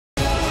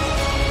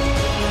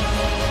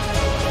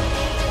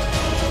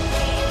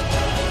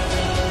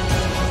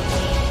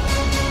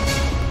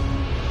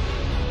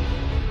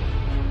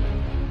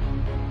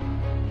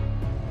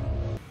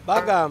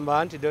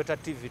bagamba nti Delta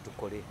TV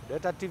tukole.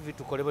 Delta TV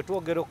tukole bwe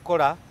twogera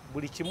okukola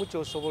buli kimu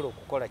ky'osobola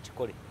okukola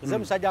kikole. Nze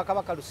musajja wa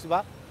Kabaka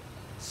Lusiba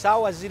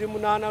saawa ziri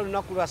 8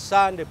 lunaku lwa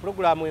Sunday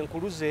programu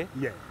Enkuluze.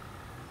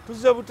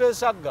 Tuzze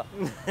buteesagga.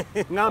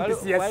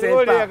 Ngampisi ya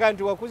Waliwo yaga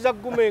nti wakuza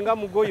gumenga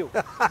mugoyo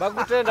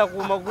bagutenda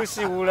kuuma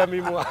gusiwula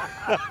mimwa.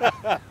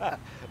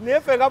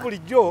 Nefe nga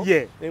bulijjo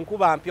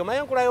enkuba mpyo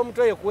maye nkula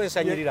y'omutwe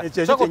yekuwensanyirira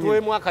soko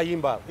tuwemu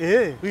akayimba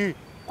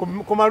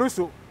ku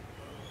malusu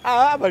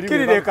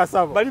kirire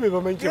kasabo bali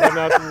bebamanyi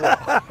banatuwa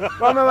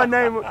bama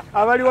banaye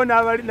abaliwo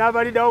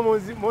n'abalidawo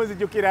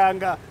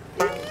munzijukiranga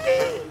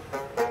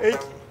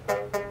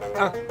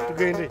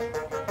tugende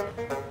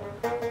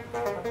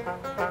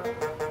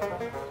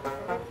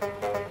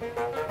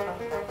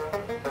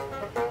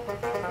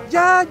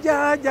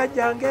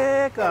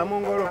jange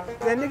kamungolo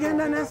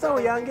ndigenda n'ensawo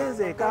yange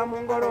nze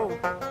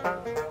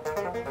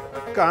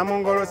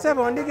kamungolo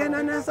sebo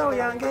ndigenda n'ensawo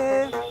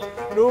yange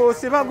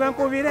lusiba gwe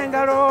nkubira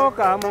engalo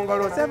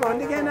kamungolo sebo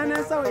ndigenda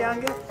n'ensawo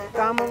yange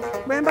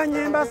bwemba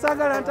nyimba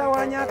sagala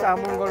ntawanya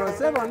kamungolo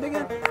sebo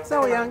ndigenda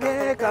n'ensawo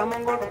yange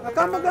kamungolo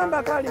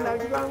akamugamba kali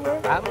nagibango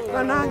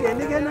nange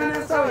ndigenda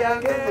n'ensawo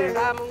yange nze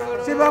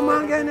siba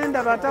mwange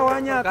nendaba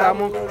tawanya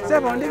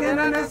sebo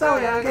ndigenda n'ensawo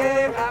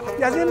yange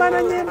yazimba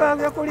n'ennyimba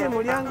gwe kuli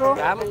mulyango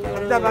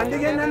ndaba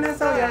ndigenda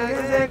n'ensawo yange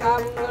nze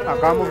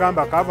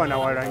akamugamba kava na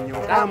wala nnyo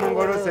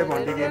kamungolo sebo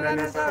ndigenda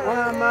n'ensawo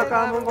wama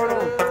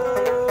kamungolo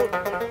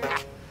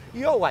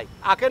yo wai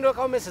akendo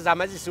kaumeseza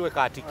amazisi we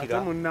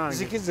katikira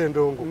zikize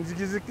ndongo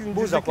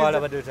mbuza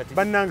kwala Delta TV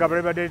bannanga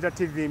bali Delta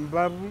TV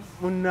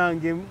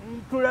munnange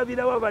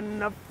tulabira wa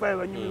bannaffe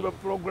abanyumirwa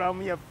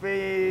program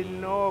yaffe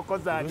no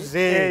kozani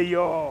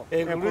eyo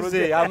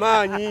Enkuluze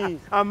amanyi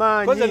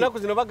koze naku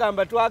zino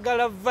bagamba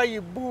twagala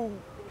vibe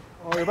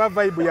oba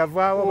vibe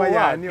yavaawo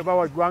bayani oba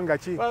wagwanga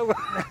ki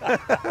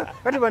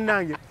kati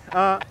bannange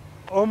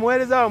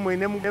omuweereza wamwe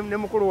ne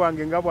mukulu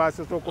wange nga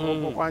bw'asoose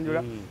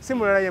okwanjula si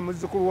mulala ye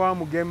muzzukulu wa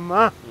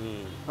Mugema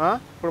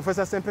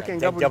Professor Sempeke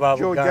nga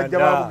bulijjo jjajja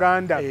ba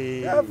Buganda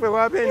yaffe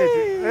wabeneti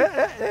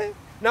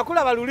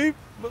nakulaba luli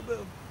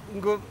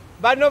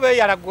bano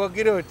beeyala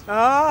gwogera oti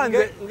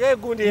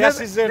ng'egundi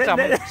yasize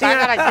entamu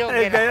saagala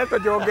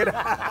gyogera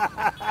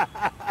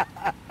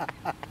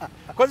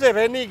koze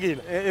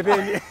beniigina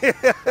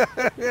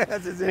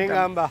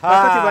neŋŋamba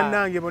kati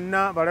bannange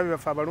bonna balabe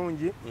baffe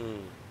abalungi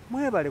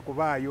mwebale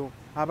kubaayo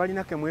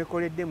abalinake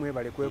mwekoledde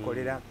mwebale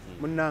kwekolera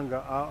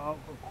munnanga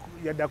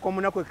yaddako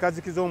omunaku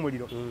ekazikiza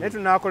omuliro naye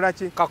tunakola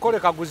ki kakole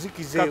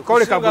kaguzikiza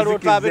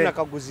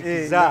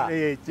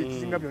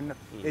kisinga byonna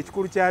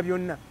ekikulu kya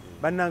byonna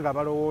bannanga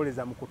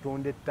abalowooleza mu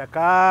kutunda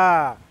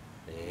ettaka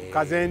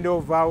kazende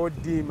ovaawo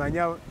ddi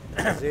manya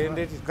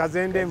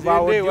kazende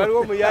nvaawo ddi waliwo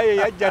omuyaye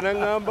yajja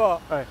naŋŋamba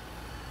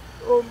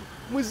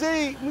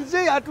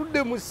Muzeyi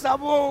atudde mu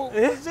ssabo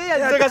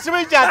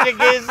muzeyi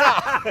kyategeeza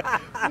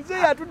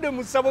muzeyi atudde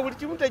mu ssabo buli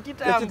kimu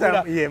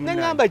tekitambula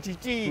neŋŋamba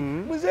kiki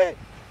muzeyi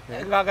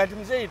ngagati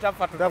muzeyi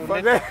tafa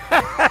tutunde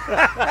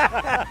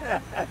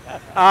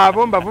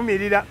abo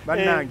mbavumirira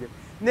bannange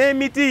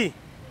n'emiti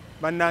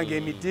bannange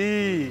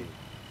emiti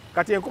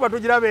kati enkuba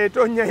tugiraba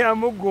etonnya ya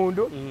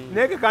muggundu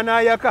naye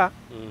kanaayaka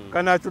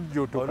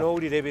kanatujjuutuka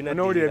onoowulira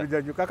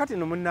ebinajjuka kati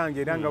no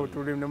munnange era nga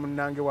bwetuli ne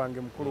munnange wange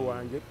mukulu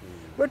wange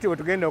bwetyo bwe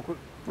tugenda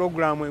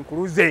programu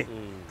Enkuluze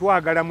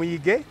twagala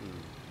muyige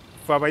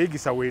fe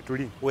abayigisa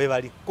weetuli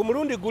webali ku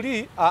mulundi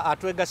guli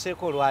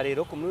atwegaseeko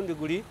olwaleero ku mulundi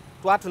guli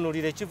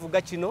twatunulira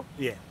ekivuga kino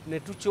ne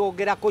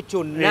tukyogerako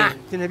kyonna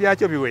kino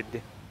byakyo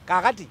biwedde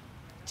kaakati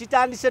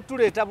kitandise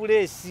tuleeta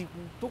buleesi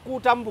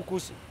tukuutamu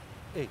bukusi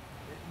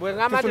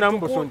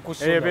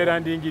bwengamaebeera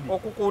ndingidi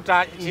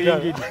okukuuta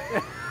kiringidi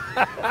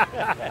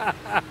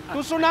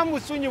tusunamu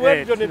busunyi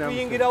bwebyo ne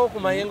tuyingirawo ku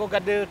mayengo ga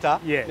Delta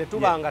ne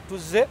tuba nga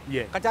tuzze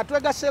kati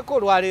atwegaseeko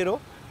olwaleero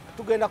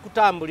tugenda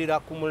kutambulira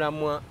ku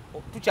mulamwa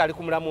tukyali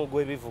ku mulamwa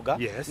ogw'ebivuga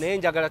naye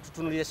njagala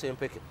tutunulire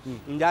Sempeke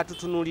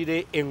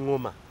njatutunulire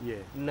eŋŋoma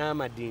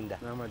n'amadinda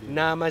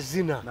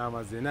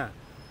n'amazina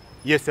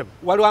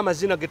waliwo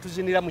amazina ge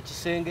tuzinira mu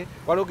kisenge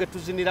waliwo ge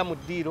tuzinira mu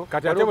ddiiro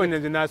kati ate bwe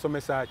nze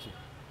naasomesa ki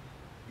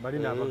bali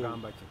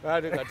n'abagamba ki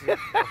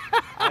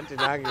anti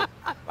nange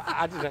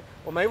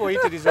omanyi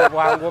bw'oyitiriza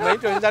obwangu omanyi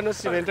toyinza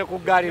n'osiba ente ku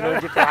ggaali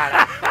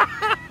n'ogitwala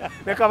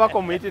ne Kabaka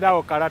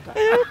omuyitirawo kalata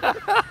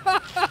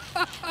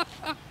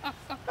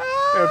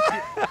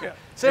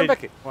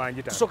Sempeke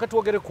tusooke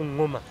twogere ku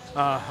ŋŋoma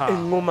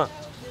eŋŋoma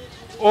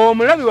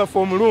omulabi waffe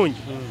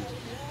omulungi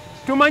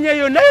tumanye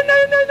yonna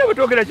bwe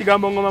twogera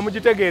kigambo ŋŋoma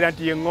mugitegeera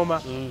nti ye ŋŋoma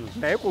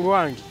naye ku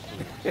lwange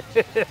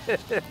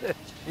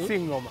si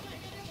ŋŋoma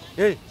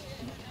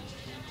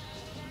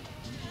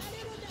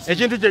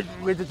ekintu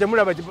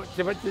kyemulaba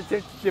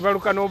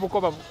kyebaluka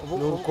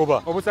n'obukoba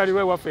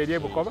obusalirwa ewaffe eri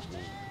ebukoba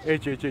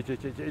ekyo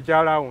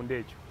ekyalawundi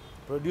ekyo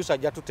producer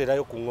ajja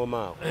tuterayo ku ŋŋoma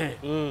awo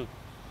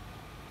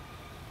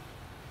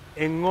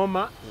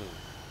eŋŋoma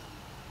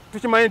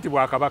tukimanyi nti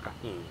Bwakabaka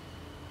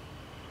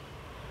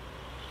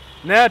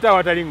naye ate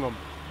awatali ŋŋoma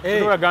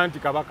tulaga nti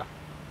Kabaka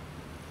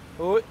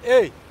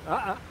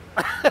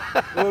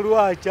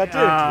olwaki ate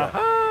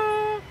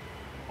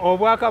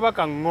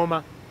obwakabaka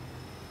ngoma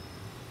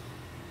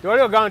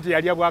tewali ogamba nti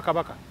yalya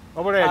bwakabaka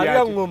wabula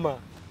yalya ngoma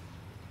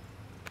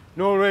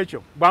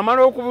n'olwekyo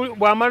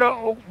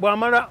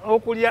bw'amala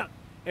okulya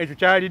ekyo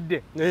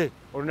kyalidde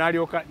olwo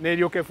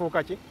n'eryoka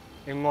efuuka ki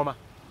eŋŋoma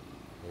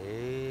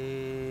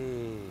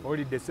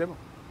olidde ssebo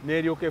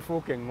n'eryoka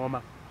efuuka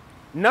eŋŋoma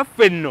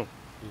naffe nno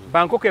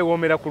bankoko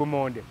ewoomera ku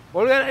lumonde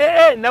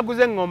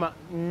naguze eŋŋoma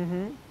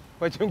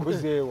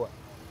wakinguzeewa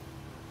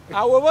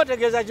awo oba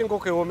otegeeza ki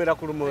nkoko ewoomera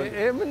ku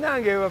lumonde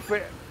munange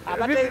waffe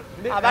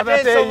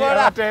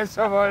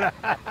abateesobola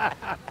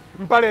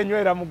mpala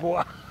enywera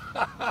muguwa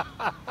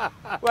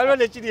waliwo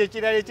nekiri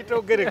ekirala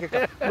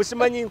ekitogerekeka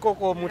musimanyi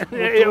nkoko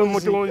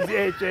omutunzi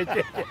ekyo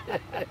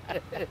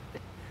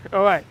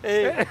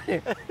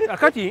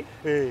kati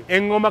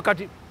eŋŋoma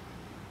kati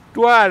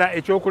twala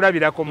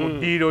ekyokulabirako mu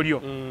ddiiro lyo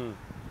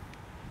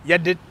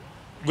yadde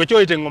gwe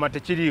kyoyita eŋŋoma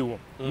tekiriiwo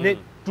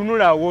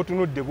tunula awo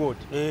otunudde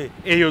bwoti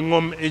eyo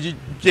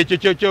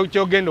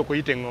kyogenda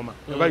okuyita eŋŋoma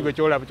oba gwe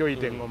kyolaba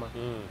kyoyita eŋŋoma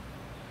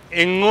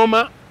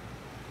eŋŋoma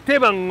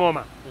teba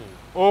ŋŋoma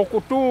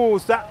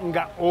okutuusa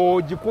nga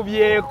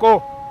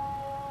ogikubyeko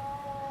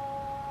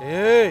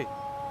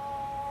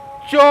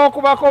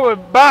kyokubako bwe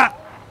bba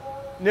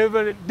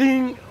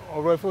ding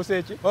olwefuusa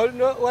eki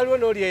waliwo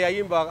n'oli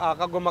eyayimba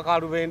akagoma ka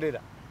lubendera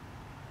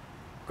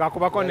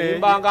kakubako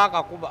neyimbanga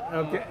akakuba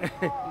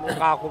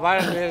kakuba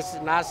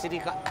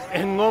n'asirika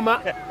eŋŋoma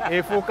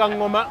efuuka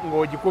ŋŋoma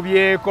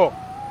ng'ogikubyeko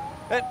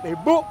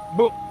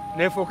bu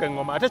nefuuka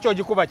eŋŋoma ate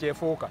kyogikuba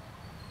kyefuuka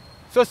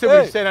so si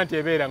buli kiseera nti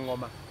ebeera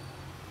ŋŋoma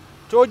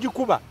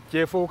kyogikuba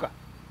kyefuuka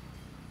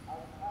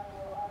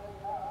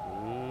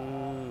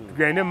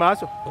tugende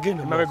maaso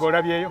emabega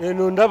olabyeyo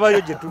eno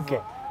ndabayo gye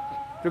tuva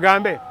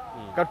tugambe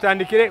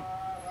katutandikire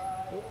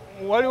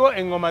waliwo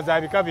eŋŋoma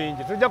za bika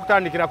bingi tujja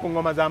kutandikira ku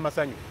ŋŋoma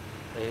z'amasanyu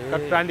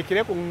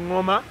katutandikire ku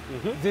ŋŋoma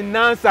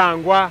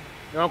zinnansangwa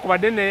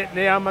newankubadde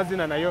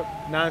n'ey'amazina nayo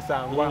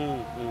nansangwa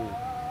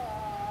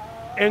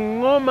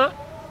eŋŋoma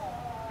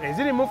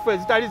eziri mu ffe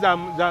ezitali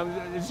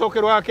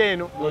zisookerwako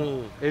eno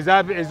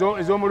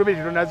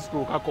ez'omulubiri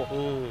tonazituukako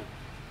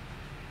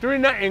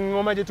tulina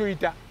eŋŋoma gye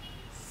tuyita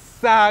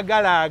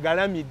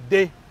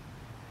saagalaagalamidde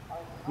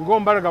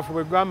ng'omubalagafu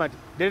bwe gamba nti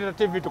Delta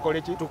TV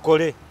tukole ki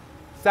tukole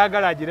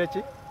saagala agire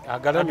ki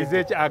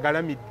agizeeki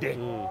agalamidde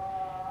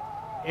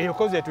eyo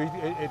kozi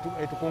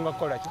etukunga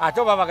kukola ki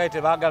ate oba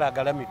bagaite baagala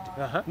agalamidde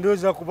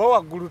ndowooza kuba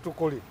waggulu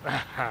tukole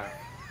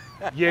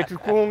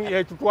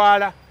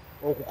yetutwala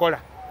okukola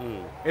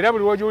era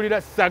buli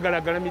wogiwulira saagala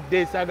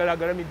agalamidde saagala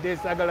agalamidde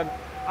saagala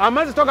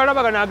amazzi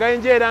togalaba gano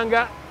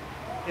agayenjeeranga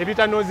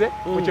ebitanoze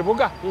mu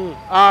kibuga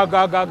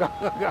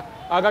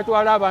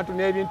agatwala abantu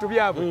n'ebintu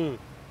byabwe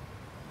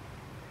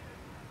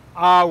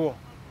awo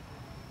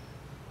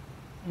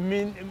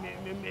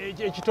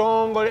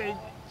ekitongole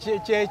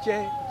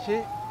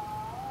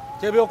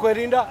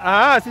kyebyokwerinda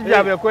si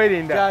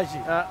byabyokwerinda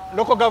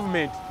local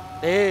government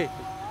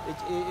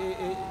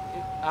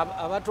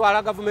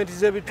abatwala gavumenti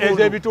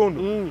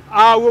z'ebitundu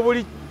awo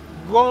buli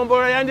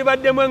ggombolola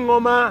yandibaddemu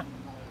eŋŋoma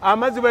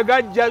amazzi bwe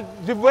gajja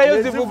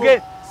ziveeyo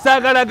zivuge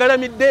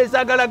saagalaagalamidde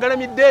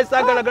saagalaagalamidde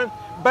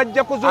saagalaagalamidde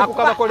bajja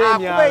kuzuukuka bakole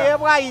emyala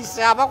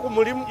bwayise aba ku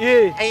mulimu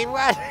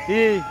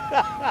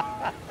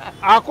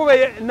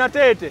akube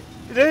nateete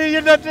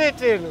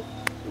eno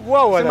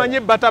simanyi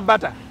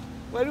batabata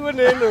waliwo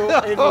neno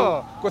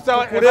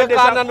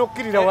kulekaana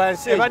nokkirira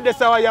wansi ebadde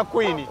sawa ya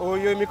kwini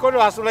oyo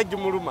emikono asula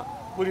gimuluma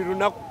buli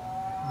lunaku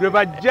lwe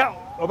bajja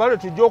oba lwe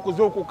tujja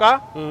okuzuukuka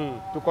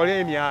tukole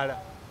emyala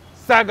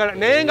saagala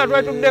naye nga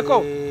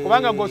twetuddeko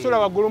kubanga ng'osula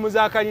waggulu mu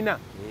zaakalina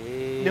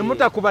ne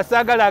mutakuba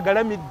saagala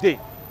agalamidde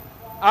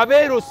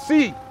abeero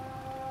si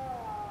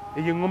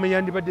eyo eŋŋoma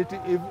yandibadde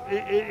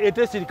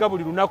etesirika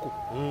buli lunaku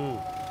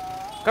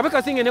kabe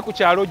kasinge ne ku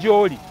kyalo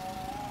gy'oli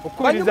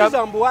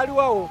okubiriza mbu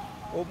waliwo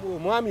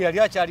omwami yali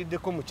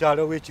akyaliddeko mu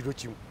kyalo w'ekiro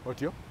kimu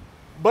otyo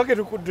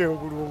baketi kudde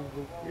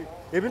engulungu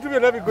ebintu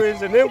byonna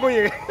bigoyeze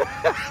n'engoye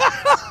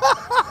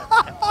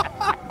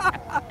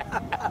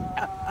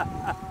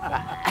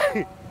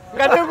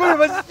nga n'engoye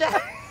bazikya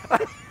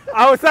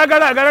awo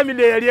saagala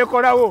agalamidde yali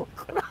ekolawo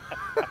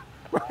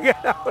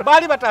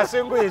baali bataasa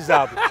engoye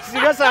zaabwe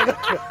singa saagala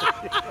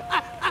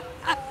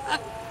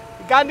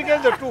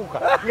kandigenze tuuka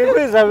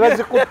ng'engoye zaabwe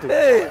bazikutte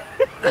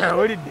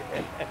olidde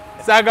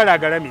saagala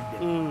agalamidde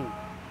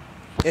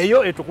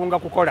eyo etukunga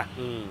kukola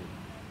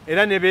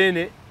era ne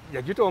beene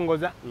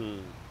yagitongoza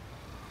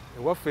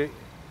ewaffe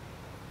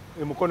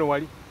emukono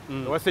wali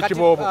ewa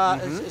Ssekiboobo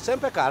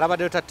Sempeka alaba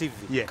Delta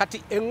TV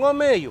kati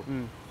eŋŋoma eyo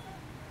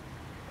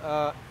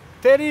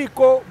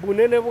teriiko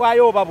bunene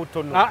bwayo oba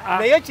butono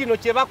naye kino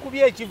kye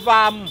bakubye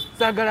ekivaamu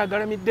saagala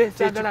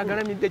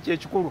agalamidde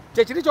kyekikulu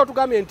kyekiri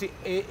kyotugambye nti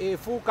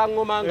efuuka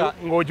ŋŋoma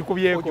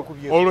ng'ogikubyeko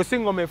olwo si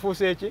ŋŋoma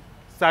efuuse eki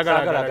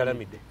saagala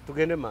agalamidde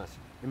tugende maaso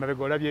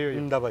emabega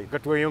olabyeyo ndabayo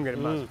gatweyongere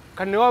maaso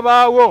kati ne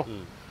wabaawo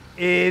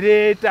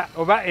ereeta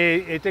oba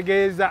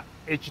etegeeza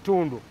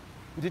ekitundu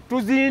nti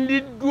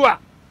tuzindiddwa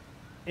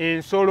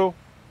ensolo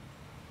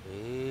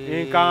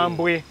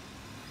enkambwe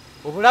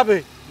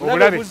obulabe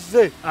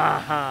buzze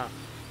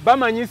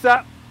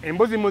bamanyisa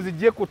embuzi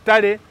muzijje ku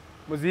ttale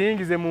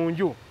muziyingize mu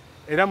nju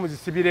era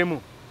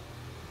muzisibiremu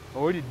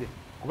owulidde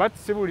kuba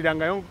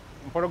tusibulirangayo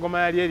mpologoma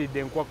yali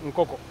eridde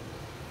nkoko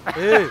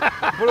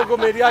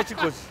mpologoma erya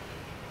kikozi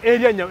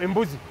erya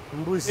embuzi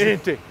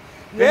ente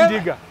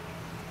endiga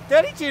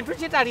teri kintu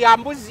kitalya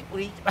mbuzi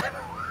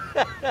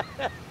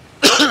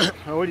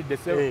owulidde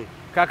sebo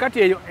kakati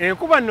eyo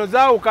enkuba nno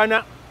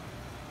zaawukana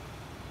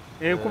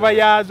enkuba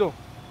yaazo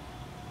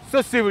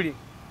so si buli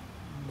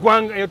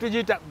gwanga eyo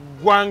tugiyita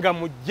gwanga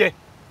mujje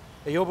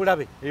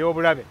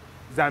ey'obulabe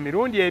za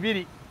mirundi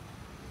ebiri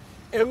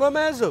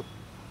engoma ezo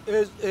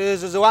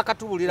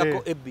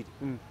zewakatubulirako ebbiri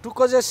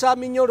tukozesa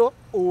minyolo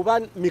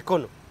oba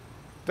mikono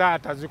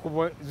taata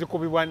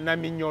zikubibwa na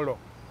minyolo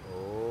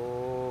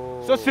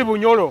so si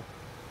bunyolo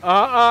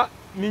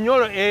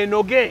minyolo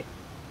enoge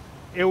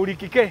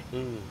ewulikike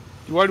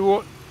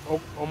tiwaliwo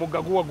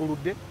omugga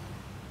guwaguludde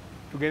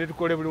tugende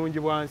tukole bulungi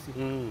bwansi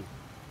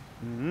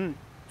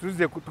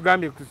tuze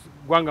tugambye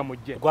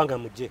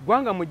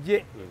gwanga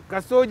mujje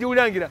kasooji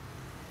ulangira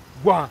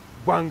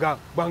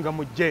gwanga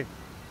mujje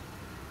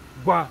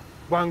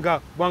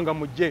gwanga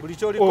mujje buli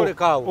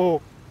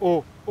kyolikolekaawo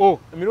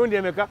emirundi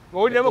emeka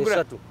ng'owuliremu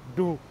gula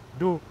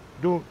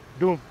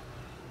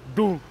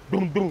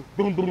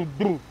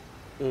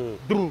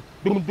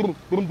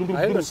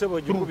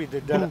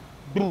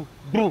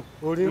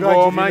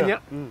ng'omanya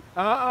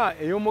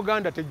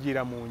ey'omuganda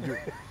tejjiira mu nju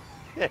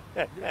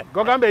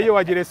gogamba eyo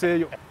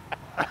wagireseeyo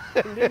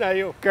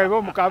ndinayo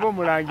kaba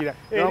omulangira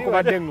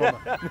nakubadde engoma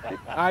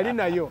ali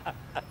nayo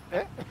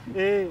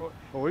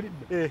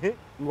owulidde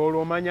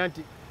ng'olwo omanya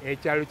nti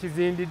ekyalo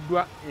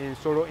kizindiddwa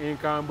ensolo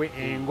enkambwe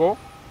engo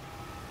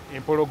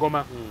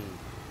empologoma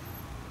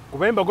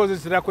kuba embogo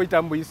zisira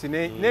kuyita mu buyisi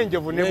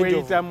n'enjovu ne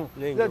bweyitamu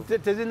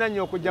tezina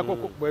nnyo okujjako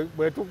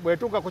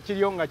bwetuuka ku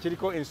kiryo nga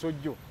kiriko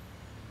ensujju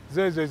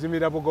zoezo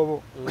ezimira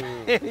bugobo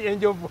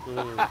enjovu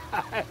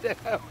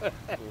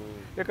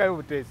tekayo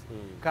buteesi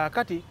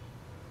kaakati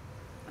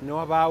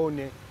newabaawo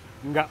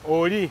nga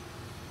oli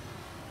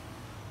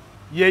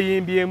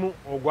yeyimbyemu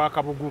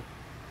ogwakabugu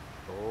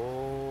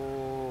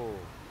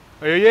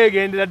eyo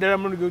yegendera ddala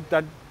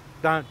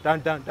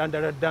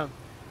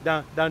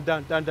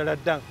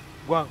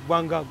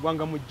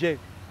gwanga mujje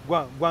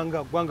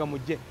gwanga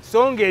mujje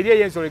songa eri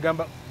ey'ensolo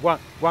egamba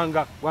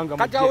gwanga mujje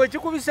kati awo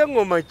ekikubisa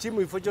engoma ki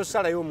mu kifo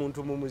ky'osalayo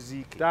omuntu mu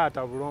muziike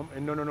taata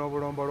ennono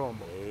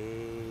n'obulombolombo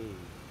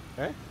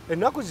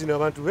ennaku zino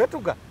abantu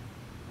beetuga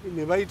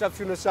ne bayita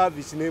funeral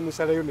service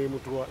nemusalayo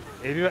nemutwa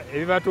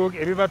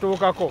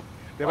ebibatuukako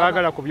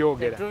tebaagala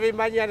kubyogera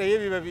tubimanya naye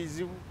biba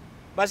bizibu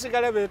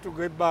basigala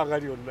beetuga ebbanga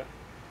lyonna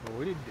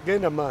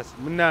genda maaso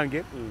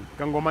munnange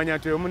kangomanya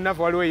nti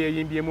omunnaffe waliwo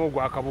yeyimbyemu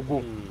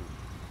ogwakabugu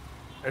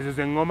ezo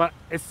zeŋŋoma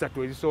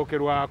essatu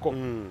ezisookerwako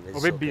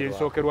oba ebbiri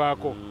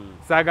ezisookerwako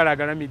saagala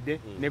agalamidde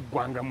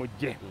neggwanga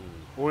mujje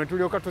olwo ne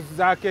tulyoka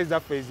tuzaako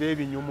ezaffe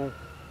ez'ebinyumu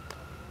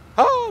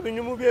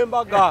binyumu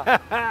by'embaga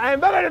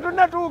embaga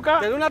tetunnatuuka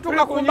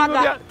ku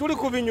mbaga tuli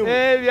ku binyumu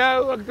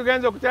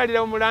tugenza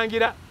okukyalira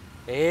omulangira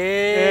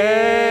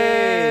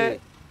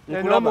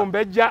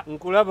mumbejja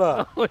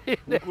nkulaba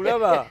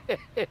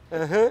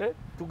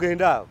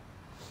tugenda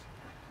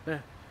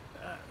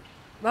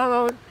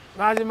awo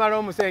bazimala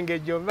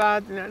omusengejjo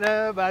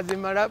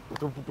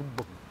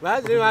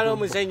bazimala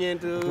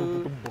omusenyentu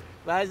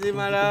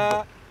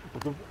bazimala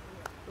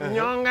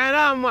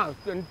nyongeramu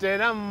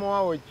nteramu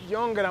awo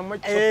yongeramu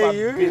ekicupa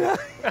bbiri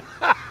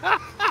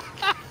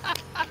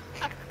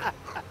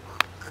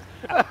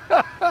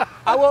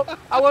awo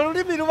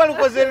olulimi luba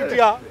lukoze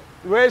lutya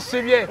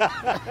lwesibye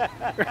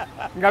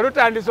nga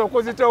lutandise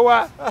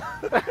okuzitowa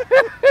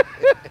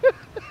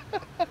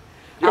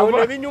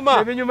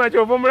ebinyuma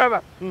kyova omulaba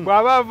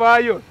bw'aba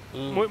avaayo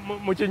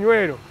mu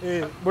kinywero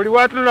buli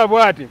watunula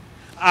bw'ati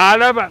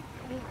alaba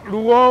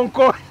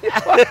luwonko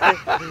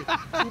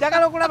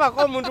njagala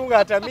okulabako omuntu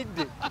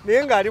ng'atamidde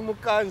naye ng'ali mu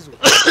kanzu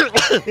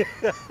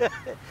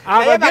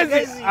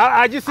abagezi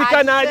agisika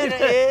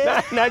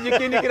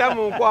n'agikindikira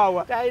mu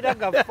nkwawa talina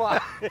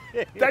gafa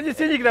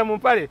tagisindikira mu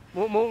mpale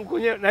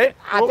naye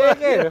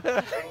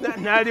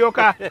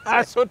n'alyoka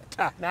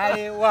asotta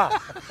n'aleewa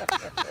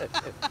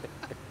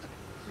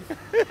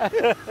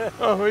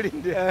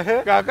owulidde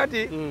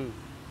kaakati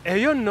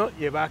eyo nno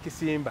ye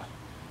baakisimba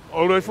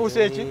olwo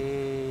efuuse eki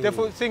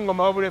si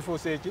ngoma wabula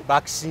efuuse eki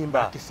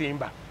bakisimba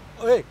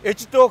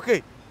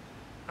ekitooke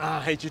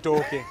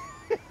ekitooke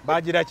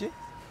bagira ki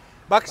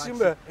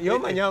bakisimba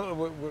yomanya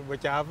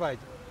bwekyava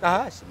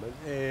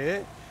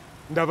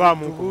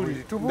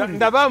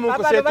ndabaamu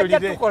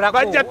nkuseetulire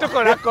bajja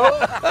tukolako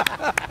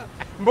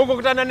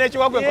mbugukutana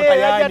n'ekiwagu enkota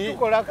yaani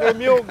tukolako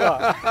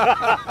emyoga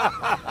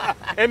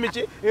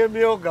emiki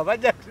emyoga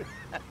bajja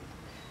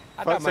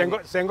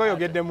senga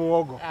oyogedde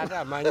muwogo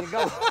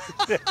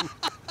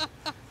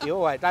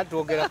yowa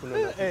tatwogera kuno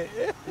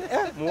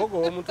muwogo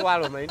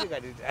w'omutwalo omanyi nti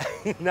kati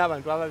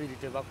n'abantu ababiri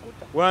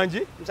tebakuta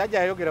wangi musajja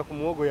yayogera ku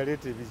muwogo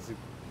yaleeta ebizibu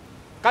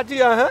kati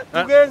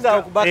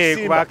tugenza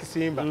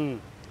kubakisimba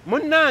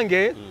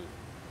munnange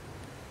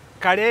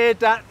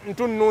kaleeta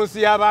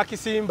ntunnunsi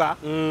y'abakisimba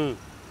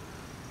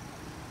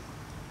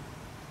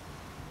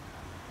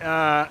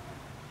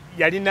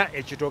yalina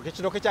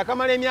ekitooke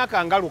kyakamala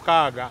emyaka nga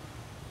 6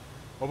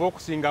 oba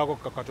okusingako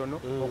katono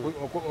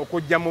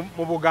okujja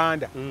mu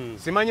Buganda.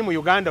 Simanyi mu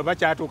Uganda oba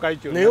kyatuukayo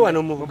kyonna. Naye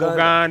wano mu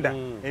Buganda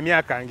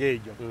emyaka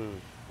ng'egyo.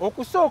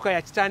 Okusooka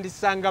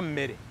yakitandisanga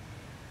mmere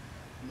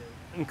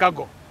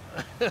nkago.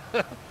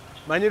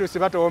 Manyi lusi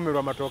batoomerwa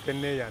amatooke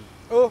neeyana.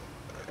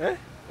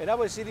 Era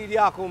bwe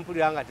siriryako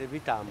mpulira nga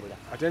tebitambula.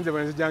 Ate nze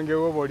bwe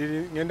nzijangewo oba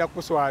oliri ngenda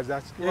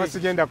kuswaza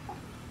sigenda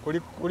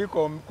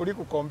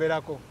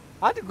kulikukomberako.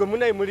 Ati gwe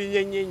munayi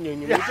mulinye nnyo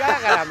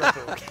mukyayagala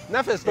amatooke.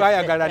 Naffe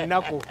twayagala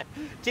nnaku.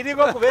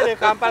 Kiriko okubeera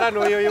Kampala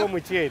n'oyo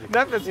y'omuceere.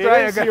 Naffe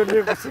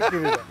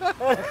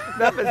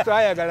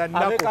twayagala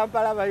nnaku. Abe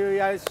Kampala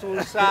bayoya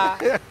suusa,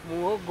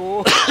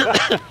 muwogo.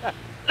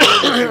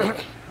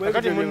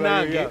 Kati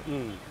munnange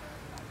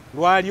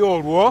lwali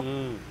olwo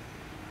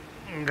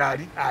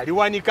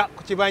ng'aliwanika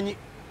ku kibanyi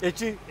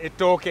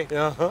ettooke.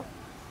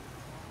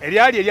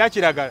 Eryali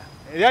eryakiragala,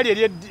 eryali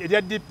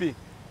erya DP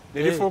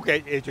ne lifuuka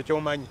ekyo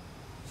ky'omanyi.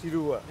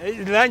 Kiruwa.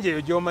 Langi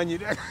eyo gy'omanyi.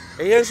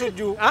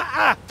 Ey'ensujju.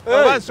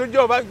 Oba nsujju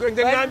oba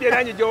nze ngambye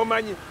langi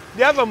gy'omanyi.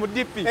 Lyava mu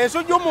DP.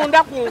 Ensujju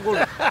munda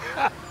kungulu.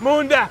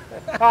 Munda.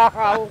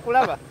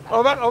 Okulaba.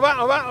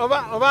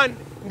 Oba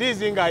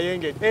ndizi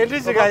ng'ayengedde.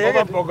 Endizi ng'ayengedde.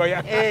 Oba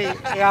bogoya.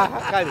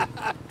 Kale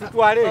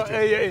tutwale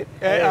ekyo.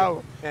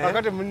 Awo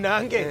kakati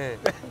munnange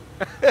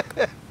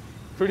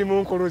tuli mu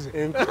Enkuluze.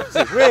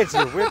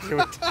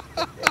 Bwetyo.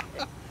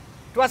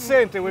 Twa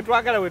ssente we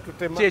twagala we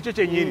tutema. Kyekyo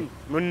kyennyini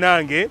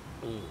munnange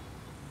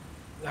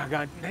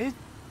naye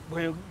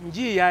bwe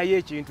njiyayo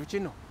ekintu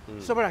kino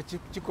sobola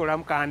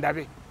kikolamu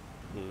kandabe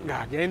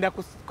ng'agenda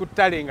ku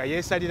ttale nga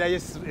yeesalirayo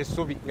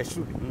essubi.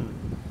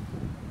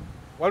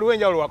 Waliwo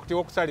enjawulo wakati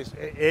w'okusala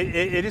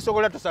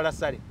erisobola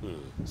tusalasale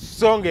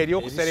so nga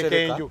ery'okusereka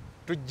enju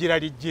tujjira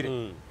lijjire.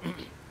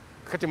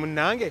 Kati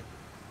munnange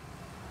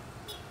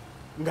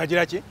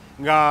ng'agira ki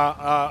nga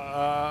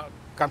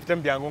kampita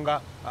mu byangu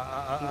nga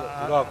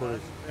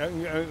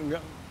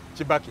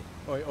Kibaki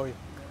oyo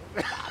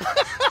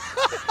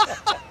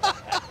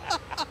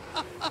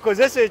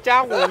kozesa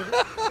ekyangundu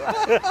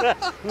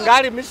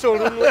ng'ali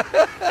misolumu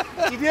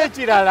kiri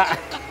ekirala.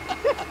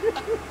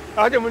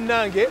 Ate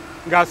munnange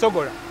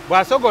ng'asogola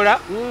bw'asogola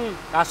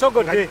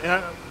asogodde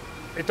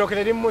ettooke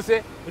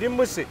terimmuse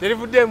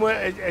terivuddeemu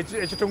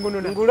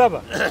ekitungununa.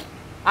 Ngulaba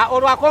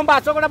olwakomba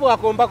asogola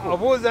bwakombako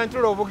obuuza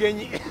ntula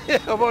obugenyi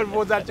oba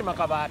obuuza kima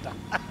kabaata.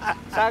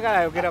 Saagala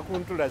ayogera ku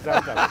ntula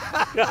zantala.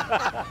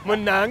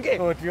 Munnange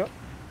otyo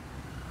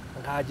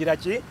ng'agira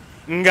ki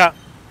nga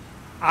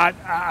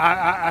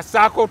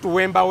assaako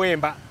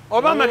otuwembawemba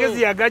oba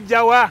amagezi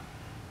yagajjawa.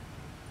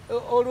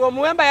 Olwo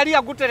omuwemba yali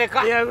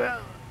yagutereka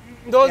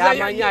ndowooza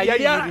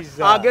yali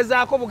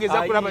agezaako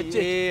bugeza kulaba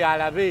ki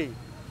alabe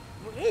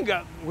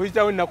nga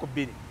guyitawo ennaku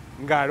 2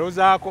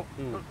 ng'aloozaako.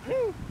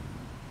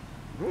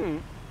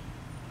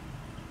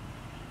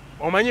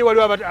 Omanyi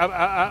waliwo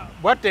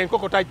bwatta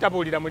enkoko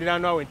tabuulira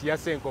muliraanwa we nti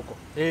yasse enkoko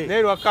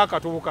naye lwakka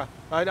akatubuka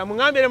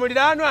muŋambire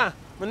muliraanwa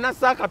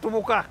munnassa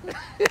akatubuka.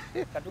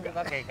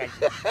 Katubuka ke kaki.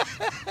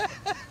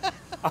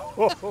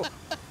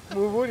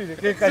 Mubuulire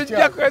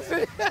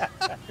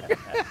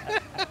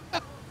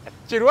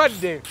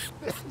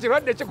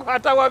kirwadde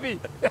kikwata wabi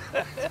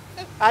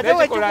ate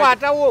we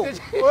kikwatawo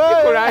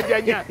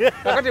kikulajanya.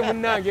 Kakati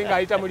munnange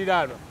ng'ayita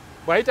muliraanwa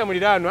bw'ayita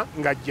muliraanwa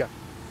ng'ajja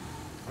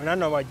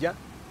muliraanwa bw'ajja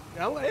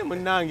naye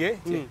munnange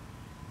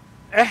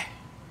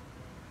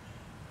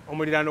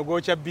omuliraano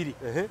gwokya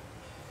 2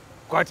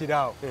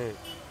 kwatiraawo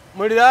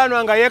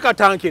muliraanwa nga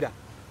yeekatankira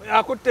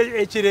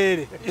akutte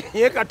ekireere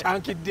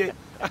yeekatankidde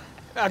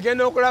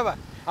agenda okulaba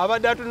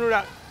abadde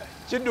atunula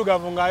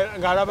kiddugavu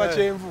ng'alaba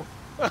kyenvu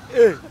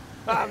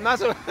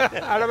maaso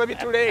alaba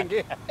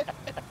bitulenge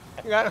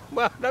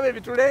ng'alaba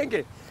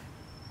ebitulenge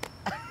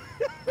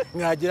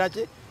ng'agira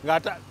ki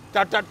nga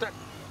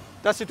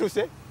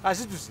tasituse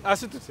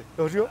asituse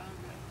otyo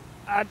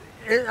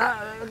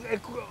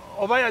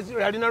oba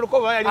yalina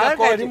lukoba oba yalina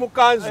kooti mu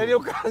kanzu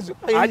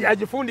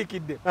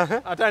agifundikidde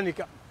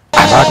atandika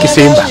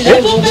abakisimba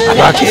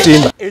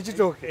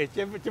ekitooke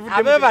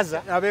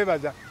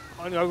abeebaza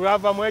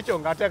olwavamu ekyo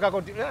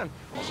ng'ateekako nti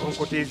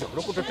onkutiizo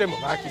olukututemu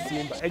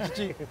bakisimba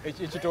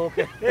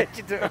ekitooke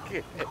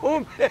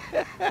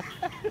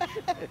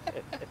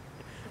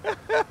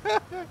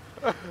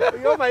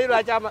yomanyi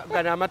lwaki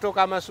gano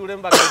amatooke amasuule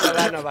mubagaza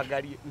baana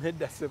bagalye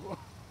nedda ssebo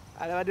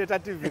alabadde ta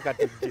TV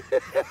katujje.